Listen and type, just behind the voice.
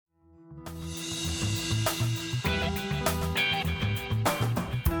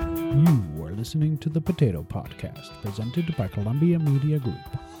listening to the Potato Podcast, presented by Columbia Media Group.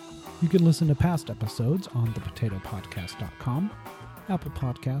 You can listen to past episodes on thepotatopodcast.com, Apple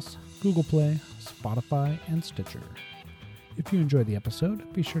Podcasts, Google Play, Spotify, and Stitcher. If you enjoy the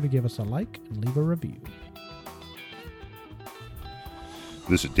episode, be sure to give us a like and leave a review.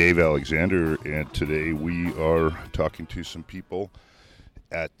 This is Dave Alexander, and today we are talking to some people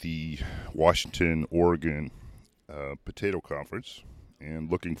at the Washington, Oregon Potato Conference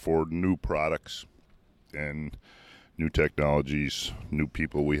and looking for new products and new technologies, new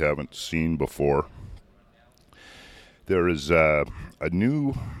people we haven't seen before. There is a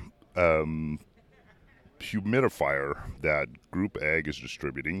new humidifier that Group Ag is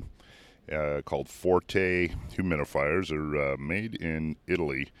distributing called Forte humidifiers. They're made in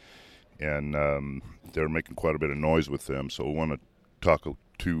Italy, and they're making quite a bit of noise with them. So we want to talk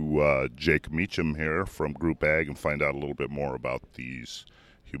to Jake Meacham here from Group Ag and find out a little bit more about these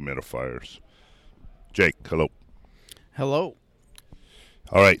humidifiers. Jake, hello. Hello.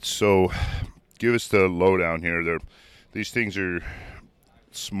 All right, so give us the lowdown here. These things are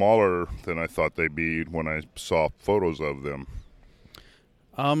smaller than I thought they'd be when I saw photos of them.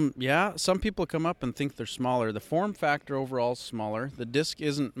 Yeah, some people come up and think they're smaller. The form factor overall is smaller. The disc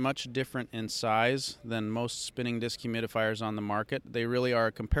isn't much different in size than most spinning disc humidifiers on the market. They really are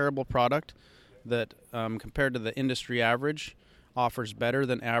a comparable product that, compared to the industry average, offers better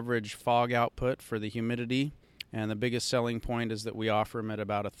than average fog output for the humidity. And the biggest selling point is that we offer them at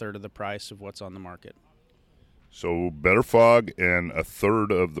about a third of the price of what's on the market. So better fog and a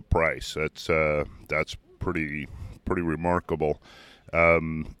third of the price. That's pretty remarkable.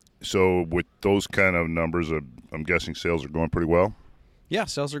 So with those kind of numbers, I'm guessing sales are going pretty well? Yeah,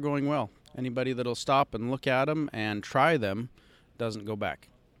 sales are going well. Anybody that'll stop and look at them and try them doesn't go back.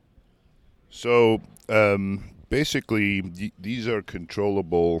 So basically, these are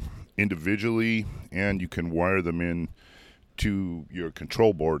controllable individually, and you can wire them in to your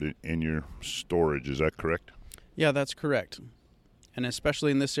control board in your storage. Is that correct? Yeah, that's correct. And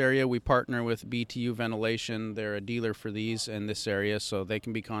especially in this area, we partner with BTU Ventilation. They're a dealer for these in this area, so they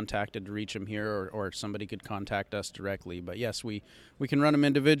can be contacted to reach them here, or somebody could contact us directly. But yes, we can run them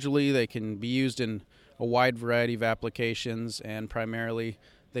individually. They can be used in a wide variety of applications, and primarily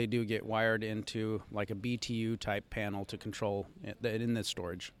they do get wired into like a BTU type panel to control in this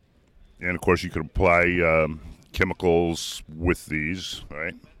storage. And of course, you can apply chemicals with these,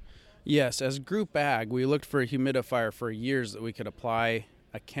 right? Yes, as Group Ag, we looked for a humidifier for years that we could apply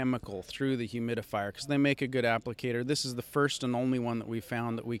a chemical through the humidifier because they make a good applicator. This is the first and only one that we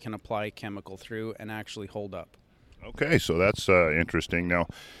found that we can apply chemical through and actually hold up. Okay, so that's interesting. Now,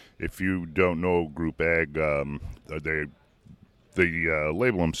 if you don't know Group Ag, they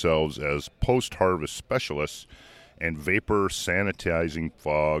label themselves as post-harvest specialists, and vapor sanitizing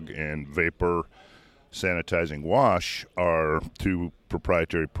fog and vapor sanitizing wash are two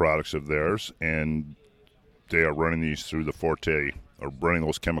proprietary products of theirs, and they are running these through the Forte, or running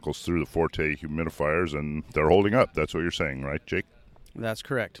those chemicals through the Forte humidifiers, and they're holding up. That's what you're saying, right, Jake? That's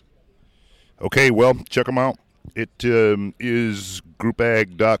correct. Okay, well, check them out. It is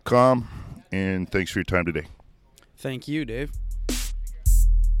groupag.com, and thanks for your time today. Thank you, Dave.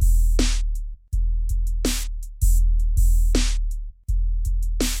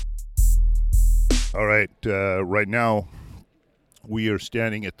 All right, right now we are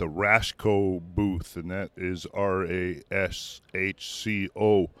standing at the Rashco booth, and that is RASHCO,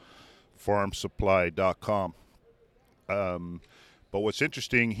 farmsupply.com. But what's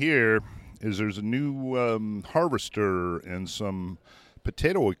interesting here is there's a new harvester and some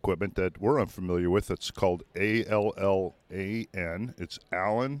potato equipment that we're unfamiliar with. It's called ALLAN. It's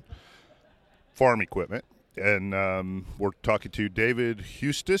Allan Farm Equipment. And we're talking to David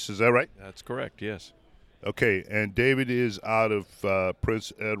Hustis, is that right? That's correct, yes. Okay, and David is out of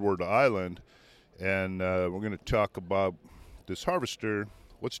Prince Edward Island, and we're going to talk about this harvester.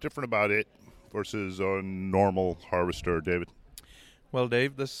 What's different about it versus a normal harvester, David? Well,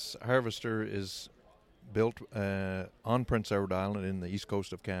 Dave, this harvester is built on Prince Edward Island in the east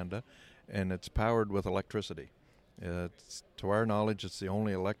coast of Canada, and it's powered with electricity. To our knowledge, it's the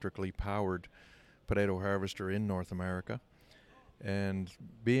only electrically powered potato harvester in North America, and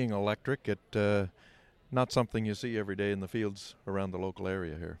being electric, it not something you see every day in the fields around the local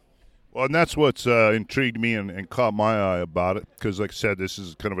area here. Well, and that's what's intrigued me and caught my eye about it, because like I said, this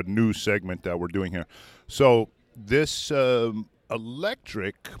is kind of a new segment that we're doing here. So this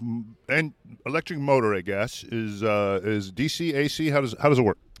electric motor, I guess, is DC, AC. How does it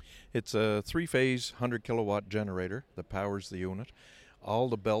work? It's a 3-phase 100 kilowatt generator that powers the unit. All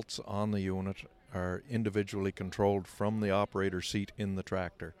the belts on the unit are individually controlled from the operator seat in the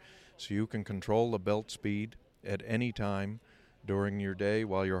tractor. So you can control the belt speed at any time during your day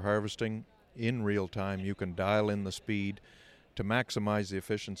while you're harvesting. In real time, you can dial in the speed to maximize the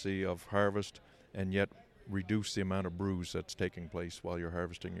efficiency of harvest and yet reduce the amount of bruise that's taking place while you're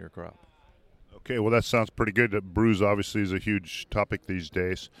harvesting your crop. Okay, well, that sounds pretty good. Bruise obviously is a huge topic these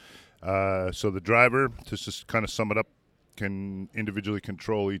days. So the driver, to just kind of sum it up, can individually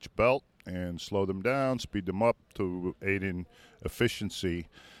control each belt and slow them down, speed them up to aid in efficiency.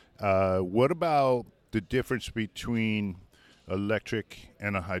 What about the difference between electric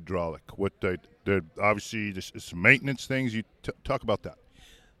and a hydraulic? What obviously this is some maintenance things. You talk about that.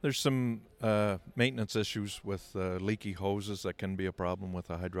 There's some maintenance issues with leaky hoses that can be a problem with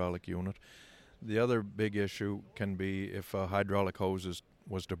a hydraulic unit. The other big issue can be if a hydraulic hose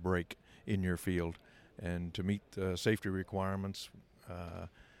was to break in your field, and to meet safety requirements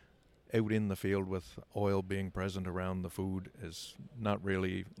out in the field with oil being present around the food is not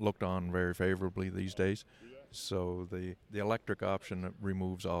really looked on very favorably these days. So the electric option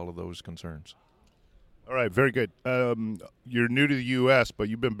removes all of those concerns. All right, very good. You're new to the U.S., but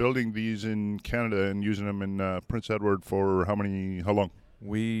you've been building these in Canada and using them in Prince Edward for how long?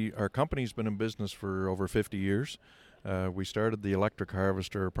 Our company's been in business for over 50 years. We started the electric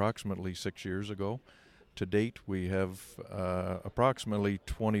harvester approximately 6 years ago. To date, we have approximately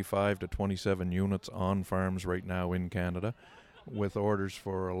 25 to 27 units on farms right now in Canada, with orders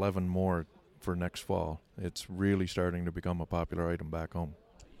for 11 more for next fall. It's really starting to become a popular item back home.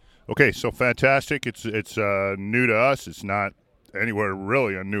 Okay, so fantastic. It's new to us. It's not anywhere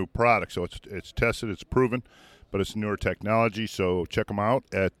really a new product, so it's tested, it's proven, but it's newer technology. So check them out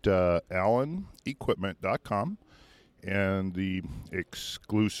at allanequipment.com, and the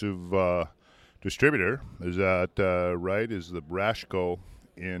exclusive distributor is at is the Brashco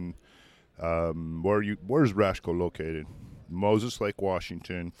in where's Brashco located? Moses Lake,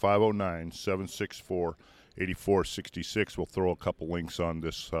 Washington, 509-764-8466. We'll throw a couple links on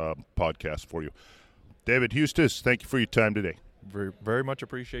this podcast for you. David Hustis, thank you for your time today. Very, very much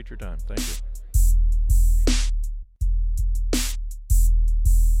appreciate your time. Thank you.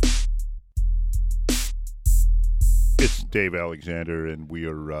 It's Dave Alexander, and we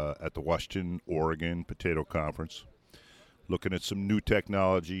are at the Washington, Oregon Potato Conference, looking at some new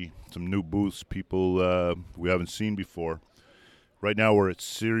technology, some new booths, people we haven't seen before. Right now we're at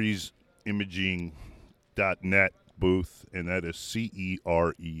CeresImaging.net booth, and that is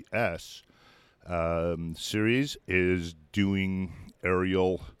CERES. Ceres is doing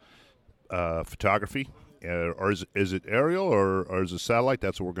aerial photography. Or is it aerial or is it satellite?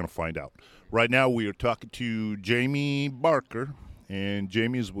 That's what we're going to find out. Right now we are talking to Jamie Barker, and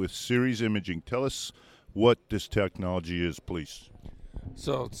Jamie is with Ceres Imaging. Tell us what this technology is, please.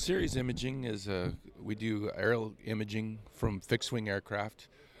 So Ceres Imaging is we do aerial imaging from fixed-wing aircraft.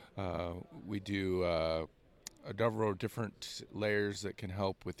 We do a number of different layers that can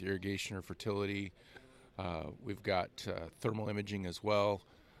help with irrigation or fertility. We've got thermal imaging as well.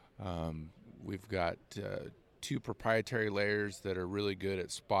 We've got two proprietary layers that are really good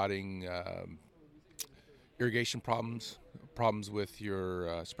at spotting irrigation problems with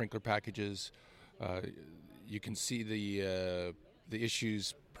your sprinkler packages. You can see the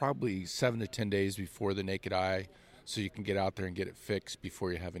issues probably 7 to 10 days before the naked eye, so you can get out there and get it fixed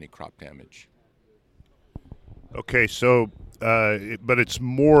before you have any crop damage. Okay, so but it's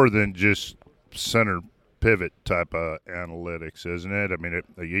more than just center pivot type of analytics, isn't it? I mean,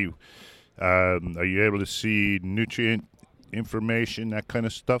 are you able to see nutrient information, that kind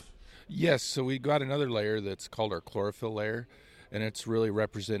of stuff? Yes, so we got another layer that's called our chlorophyll layer, and it's really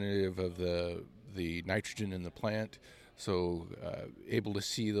representative of the nitrogen in the plant. So able to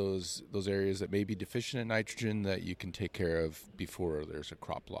see those areas that may be deficient in nitrogen that you can take care of before there's a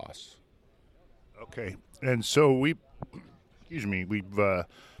crop loss. Okay, and so we've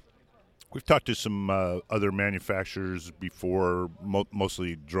talked to some other manufacturers before,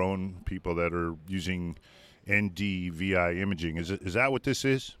 mostly drone people that are using NDVI imaging. Is that what this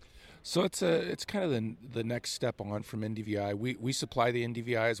is? So it's kind of the next step on from NDVI. We supply the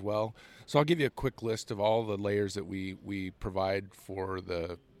NDVI as well. So I'll give you a quick list of all the layers that we provide for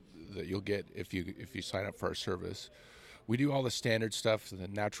that you'll get if you sign up for our service. We do all the standard stuff, the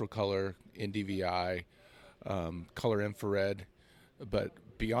natural color, NDVI, color infrared, but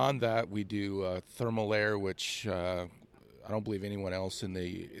beyond that we do a thermal layer, which I don't believe anyone else in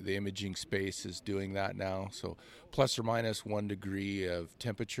the imaging space is doing that now. So plus or minus 1 degree of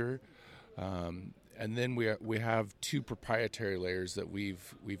temperature. And then we have two proprietary layers that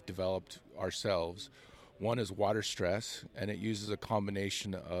we've developed ourselves. One is water stress, and it uses a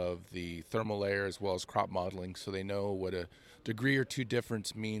combination of the thermal layer as well as crop modeling, so they know what a degree or two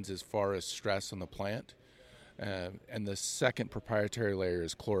difference means as far as stress on the plant. And the second proprietary layer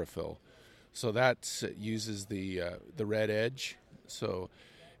is chlorophyll. So that uses the red edge. So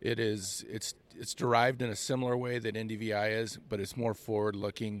it's derived in a similar way that NDVI is, but it's more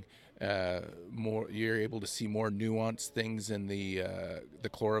forward-looking. You're able to see more nuanced things in the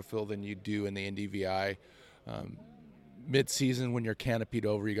chlorophyll than you do in the NDVI. Mid-season, when you're canopied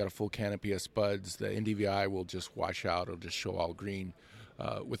over, you got a full canopy of spuds. The NDVI will just wash out; it'll just show all green.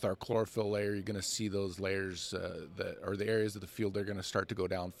 With our chlorophyll layer, you're going to see those layers that are the areas of the field they're going to start to go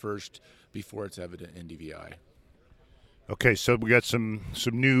down first before it's evident in NDVI. Okay, so we got some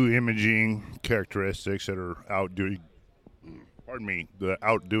new imaging characteristics that are outdoing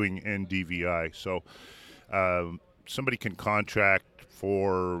NDVI. So somebody can contract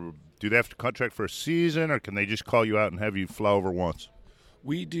for. Do they have to contract for a season, or can they just call you out and have you fly over once?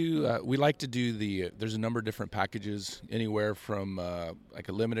 We do. We like to do there's a number of different packages, anywhere from like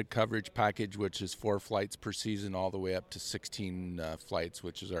a limited coverage package, which is 4 flights per season, all the way up to 16 flights,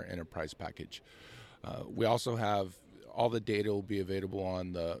 which is our enterprise package. We also have all the data will be available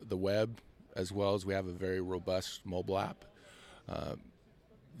on the web, as well as we have a very robust mobile app.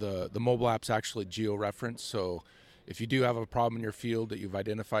 The mobile app's actually geo-referenced, so if you do have a problem in your field that you've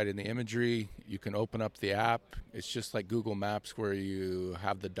identified in the imagery, you can open up the app. It's just like Google Maps, where you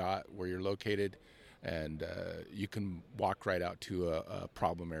have the dot where you're located, and you can walk right out to a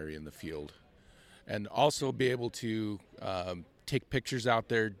problem area in the field. And also be able to take pictures out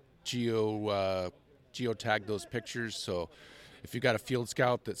there, geotag those pictures. So if you've got a field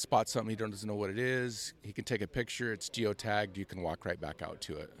scout that spots something he doesn't know what it is, he can take a picture, it's geotagged, you can walk right back out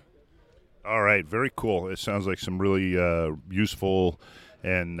to it. All right, very cool. It sounds like some really useful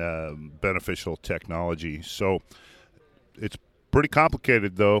and beneficial technology. So it's pretty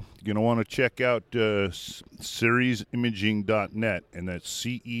complicated, though. You're going to want to check out ceresimaging.net, and that's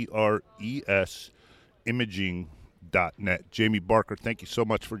CERES imaging.net. Jamie Barker, thank you so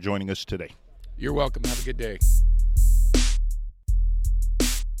much for joining us today. You're welcome. Have a good day.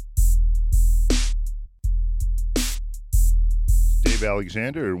 Dave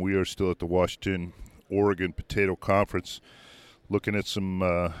Alexander, and we are still at the Washington, Oregon Potato Conference, looking at some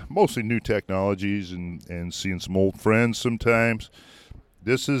mostly new technologies and seeing some old friends sometimes.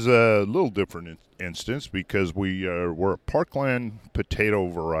 This is a little different instance because we're at Parkland Potato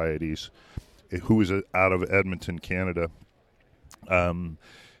Varieties, who is out of Edmonton, Canada. And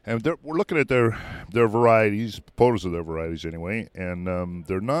we're looking at their varieties, photos of their varieties anyway, and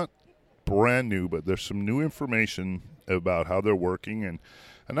they're not brand new, but there's some new information about how they're working, and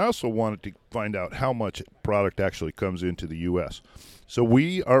I also wanted to find out how much product actually comes into the U.S. So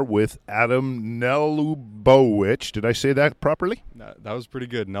we are with Adam Nelubowicz. Did I say that properly? That was pretty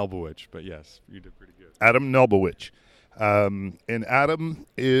good, Nelbowicz, but yes, you did pretty good. Adam Nelbowicz. And Adam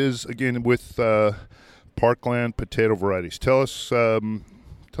is, again, with Parkland Potato Varieties. Tell us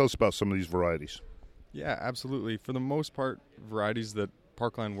about some of these varieties. Yeah, absolutely. For the most part, varieties that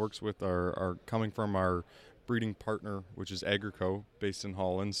Parkland works with are coming from our breeding partner, which is Agrico, based in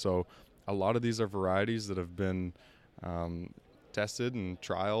Holland. So a lot of these are varieties that have been tested and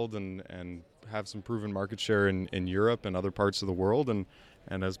trialed and have some proven market share in Europe and other parts of the world. And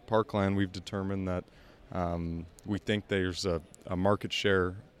as Parkland, we've determined that we think there's a market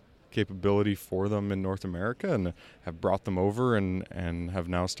share capability for them in North America, and have brought them over and have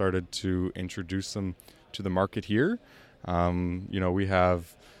now started to introduce them to the market here. We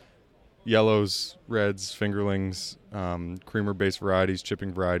have yellows, reds, fingerlings, creamer-based varieties,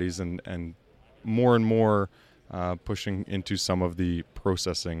 chipping varieties, and more pushing into some of the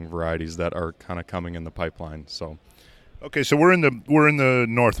processing varieties that are kind of coming in the pipeline. So, okay, so we're in the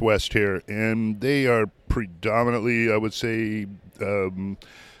Northwest here, and they are predominantly, I would say,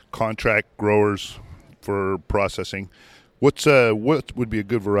 contract growers for processing. What would be a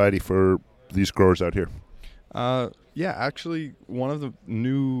good variety for these growers out here? Yeah, actually, one of the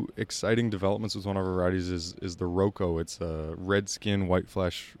new exciting developments with one of our varieties is the Rocco. It's a red skin, white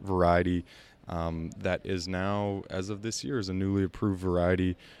flesh variety that is now, as of this year, is a newly approved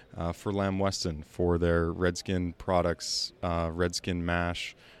variety for Lamb Weston for their red skin products, red skin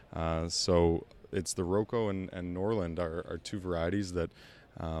mash. So it's the Rocco and Norland are two varieties that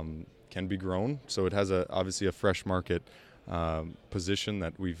can be grown. So it has obviously a fresh market position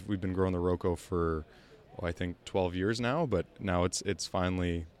that we've been growing the Rocco for, I think 12 years now, but now it's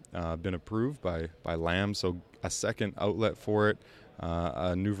finally been approved by Lamb. So a second outlet for it,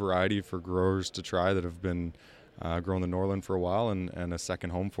 a new variety for growers to try that have been growing the Norland for a while, and a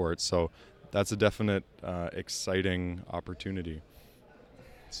second home for it. So that's a definite exciting opportunity.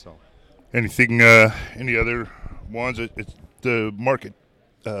 So, Anything? Any other ones? It's the market.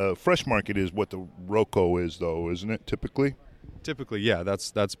 Fresh market is what the Roco is, though, isn't it? Typically, yeah,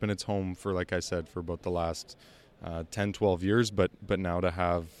 that's been its home for, like I said, for about the last 10, 12 years. But now to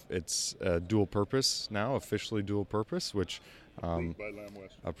have its dual purpose now, officially dual purpose, which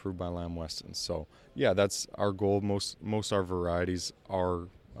approved by Lamb Weston. So yeah, that's our goal. Most our varieties are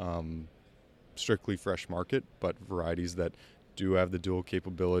strictly fresh market, but varieties that do have the dual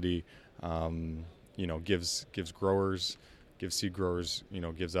capability, gives growers, gives seed growers,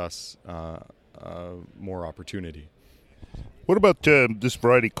 gives us more opportunity. what about this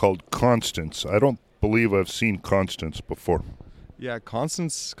variety called Constance? I don't believe I've seen Constance before. Yeah,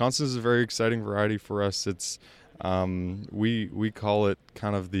 Constance is a very exciting variety for us. It's we call it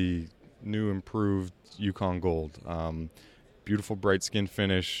kind of the new improved Yukon Gold. Beautiful bright skin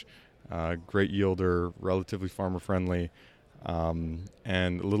finish, great yielder, relatively farmer friendly, and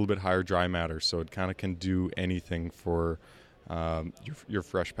a little bit higher dry matter. So it kind of can do anything for your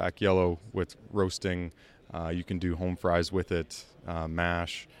fresh pack yellow with roasting. You can do home fries with it,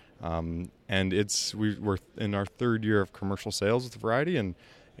 mash. And we're in our third year of commercial sales with the variety, and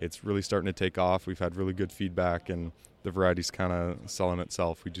it's really starting to take off. We've had really good feedback, and the variety's kind of selling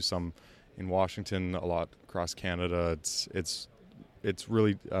itself. We do some in Washington, a lot across Canada. It's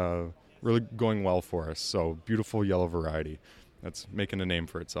really really going well for us. So beautiful yellow variety that's making a name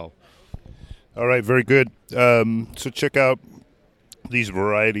for itself. All right, very good. So check out these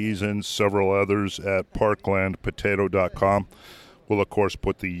varieties and several others at parklandpotato.com. We'll, of course,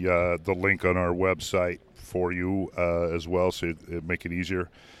 put the link on our website for you as well, so it'll make it easier.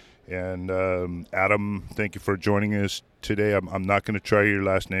 And Adam, thank you for joining us today. I'm not going to try your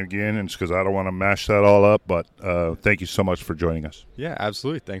last name again, and it's because I don't want to mash that all up, but thank you so much for joining us. Yeah,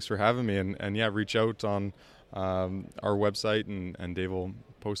 absolutely. Thanks for having me. And yeah, reach out on our website, and Dave will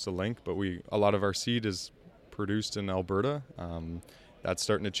post a link. But a lot of our seed is produced in Alberta. That's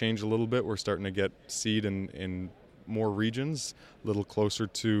starting to change a little bit. We're starting to get seed in more regions, a little closer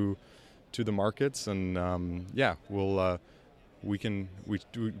to the markets, and we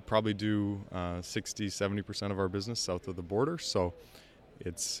probably do 60-70% of our business south of the border, so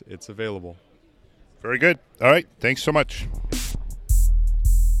it's available. Very good. All right, thanks so much.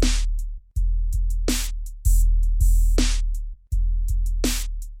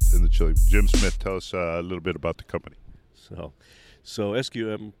 In the chili, Jim Smith, tell us a little bit about the company. So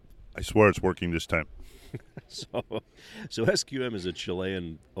SQM. I swear it's working this time. So SQM is a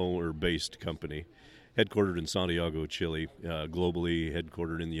Chilean owner-based company, headquartered in Santiago, Chile, globally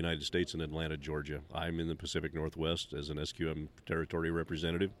headquartered in the United States and Atlanta, Georgia. I'm in the Pacific Northwest as an SQM territory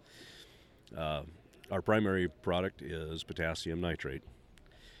representative. Our primary product is potassium nitrate.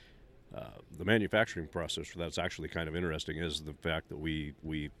 The manufacturing process for that's actually kind of interesting is the fact that we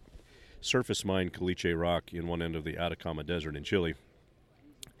surface mine caliche rock in one end of the Atacama Desert in Chile,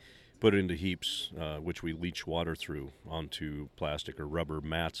 put it into heaps, which we leach water through onto plastic or rubber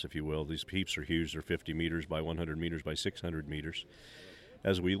mats, if you will. These heaps are huge. They're 50 meters by 100 meters by 600 meters.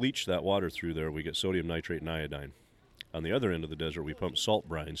 As we leach that water through there, we get sodium nitrate and iodine. On the other end of the desert, we pump salt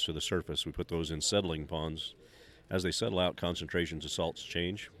brines to the surface. We put those in settling ponds. As they settle out, concentrations of salts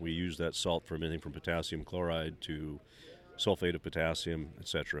change. We use that salt for anything from potassium chloride to sulfate of potassium,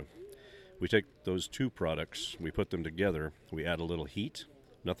 etc. We take those two products, we put them together, we add a little heat,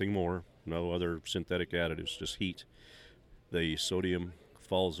 nothing more, no other synthetic additives, just heat. The sodium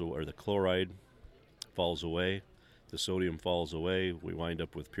falls away, or the chloride falls away, the sodium falls away, we wind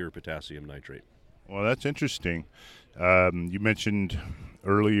up with pure potassium nitrate. Well, that's interesting. You mentioned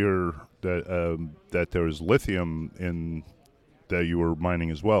earlier that there was lithium in that you were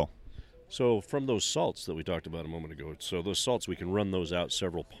mining as well. So from those salts that we talked about a moment ago, so those salts, we can run those out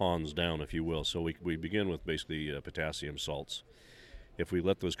several ponds down, if you will. So we begin with basically potassium salts. If we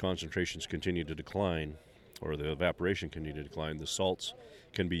let those concentrations continue to decline, or the evaporation continue to decline, the salts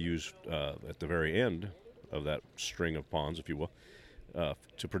can be used at the very end of that string of ponds, if you will,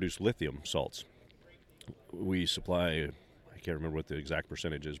 to produce lithium salts. We supply, I can't remember what the exact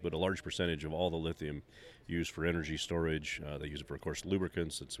percentage is, but a large percentage of all the lithium used for energy storage. They use it for, of course,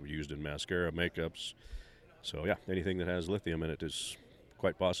 lubricants. It's used in mascara, makeups. So, yeah, anything that has lithium in it is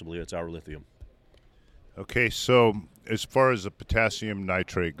quite possibly it's our lithium. Okay, so as far as the potassium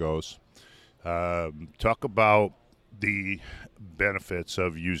nitrate goes, talk about the benefits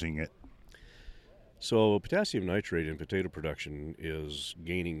of using it. So potassium nitrate in potato production is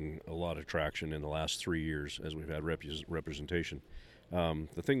gaining a lot of traction in the last 3 years as we've had representation.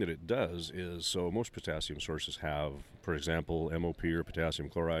 The thing that it does is, so most potassium sources have, for example, MOP or potassium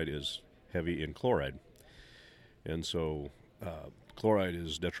chloride heavy in chloride. And so chloride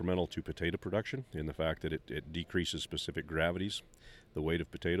is detrimental to potato production in the fact that it decreases specific gravities, the weight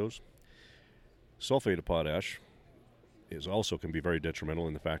of potatoes. Sulfate of potash also can be very detrimental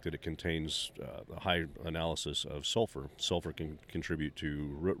in the fact that it contains a high analysis of sulfur. Sulfur can contribute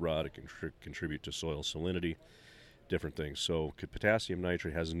to root rot, it can contribute to soil salinity, different things. So potassium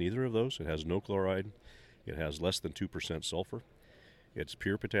nitrate has neither of those. It has no chloride. It has less than 2% sulfur. It's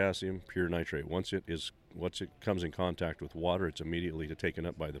pure potassium, pure nitrate. Once it comes in contact with water, it's immediately taken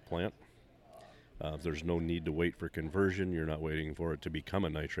up by the plant. There's no need to wait for conversion. You're not waiting for it to become a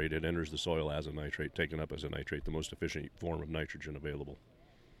nitrate. It enters the soil as a nitrate, taken up as a nitrate, the most efficient form of nitrogen available.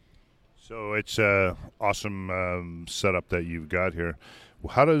 So it's an awesome setup that you've got here.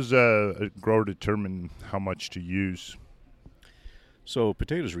 How does a grower determine how much to use? So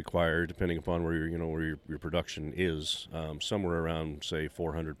potatoes require, depending upon where your production is, somewhere around, say,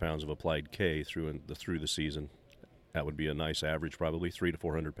 400 pounds of applied K through the season. That would be a nice average, probably 300 to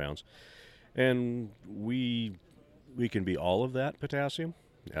 400 pounds. And we can be all of that potassium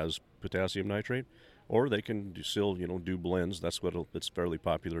as potassium nitrate, or they can still do blends. It's fairly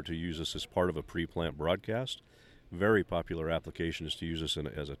popular to use this as part of a pre-plant broadcast. Very popular application is to use this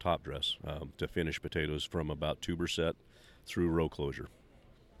as a top dress to finish potatoes from about tuber set through row closure.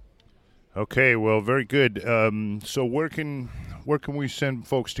 Okay, well, very good. So where can we send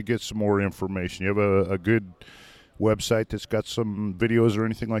folks to get some more information? You have a good website that's got some videos or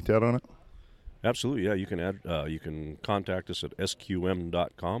anything like that on it? Absolutely, yeah. You can contact us at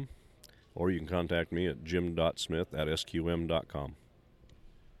SQM.com, or you can contact me at jim.smith@SQM.com.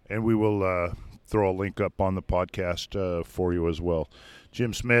 And we will throw a link up on the podcast for you as well.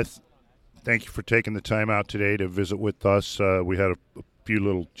 Jim Smith, thank you for taking the time out today to visit with us. We had a few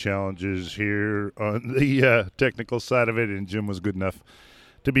little challenges here on the technical side of it, and Jim was good enough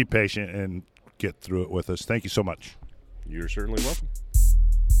to be patient and get through it with us. Thank you so much. You're certainly welcome.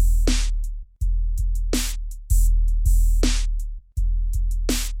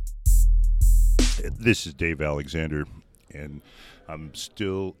 This is Dave Alexander, and I'm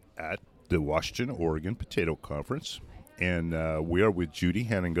still at the Washington, Oregon Potato Conference, and we are with Judy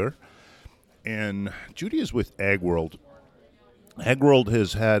Henninger. And Judy is with Ag World. Ag World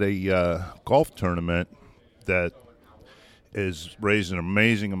has had a golf tournament that has raised an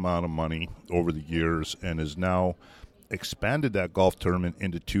amazing amount of money over the years and has now expanded that golf tournament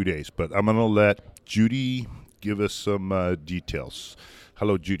into 2 days. But I'm going to let Judy give us some details.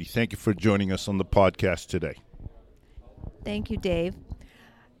 Hello, Judy. Thank you for joining us on the podcast today. Thank you, Dave.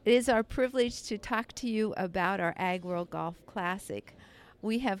 It is our privilege to talk to you about our Ag World Golf Classic.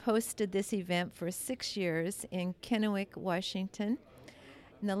 We have hosted this event for 6 years in Kennewick, Washington.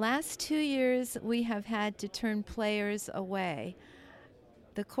 In the last 2 years, we have had to turn players away.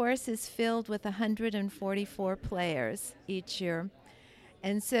 The course is filled with 144 players each year.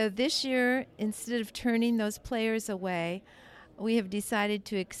 And so this year, instead of turning those players away, we have decided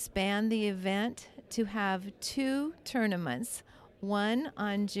to expand the event to have 2 tournaments, one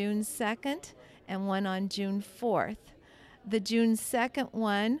on June 2nd and one on June 4th. The June 2nd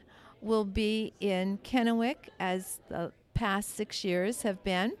one will be in Kennewick, as the past 6 years have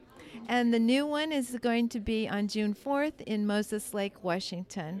been. And the new one is going to be on June 4th in Moses Lake,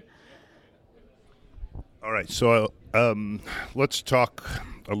 Washington. All right, so let's talk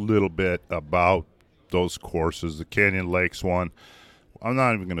a little bit about those courses. The Canyon Lakes one, I'm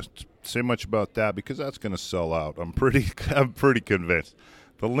not even going to say much about that because that's going to sell out. I'm pretty convinced.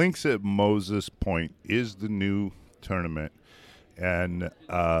 The Links at Moses Point is the new tournament, and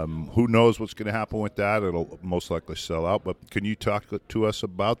who knows what's going to happen with that. It'll most likely sell out, but can you talk to us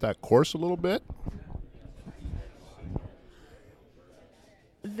about that course a little bit?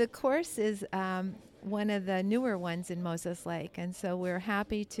 The course is one of the newer ones in Moses Lake, and so we're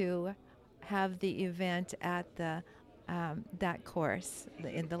happy to have the event at the that course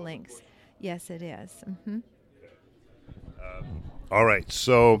in the Links. Yes, it is. Mm-hmm. All right,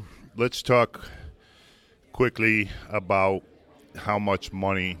 so let's talk quickly about how much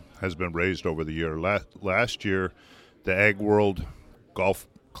money has been raised over the year. Last year, the Ag World Golf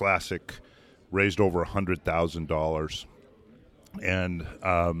Classic raised over $100,000. And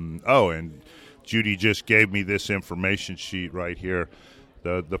and Judy just gave me this information sheet right here.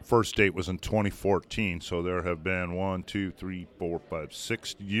 The first date was in 2014, so there have been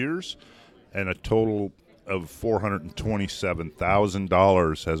 6 years, and a total of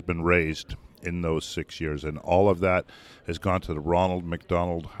 $427,000 has been raised in those 6 years, and all of that has gone to the Ronald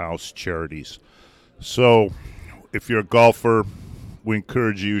McDonald House Charities. So if you're a golfer, we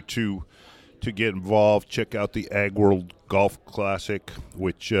encourage you to get involved. Check out the Ag World Golf Classic,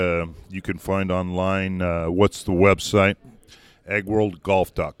 which you can find online. What's the website?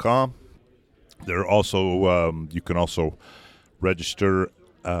 agworldgolf.com. There also you can also register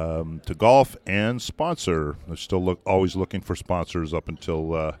to golf and sponsor. They're still always looking for sponsors up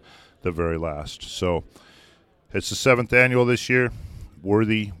until the very last. So it's the 7th annual this year.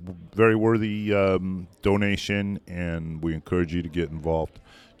 Very worthy donation, and we encourage you to get involved.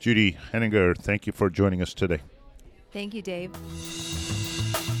 Judy Henninger, thank you for joining us today. Thank you, Dave.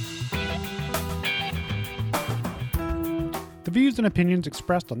 The views and opinions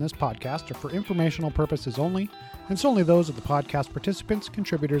expressed on this podcast are for informational purposes only, and solely those of the podcast participants,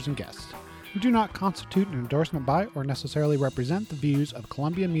 contributors, and guests, who do not constitute an endorsement by or necessarily represent the views of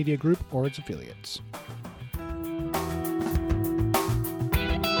Columbia Media Group or its affiliates.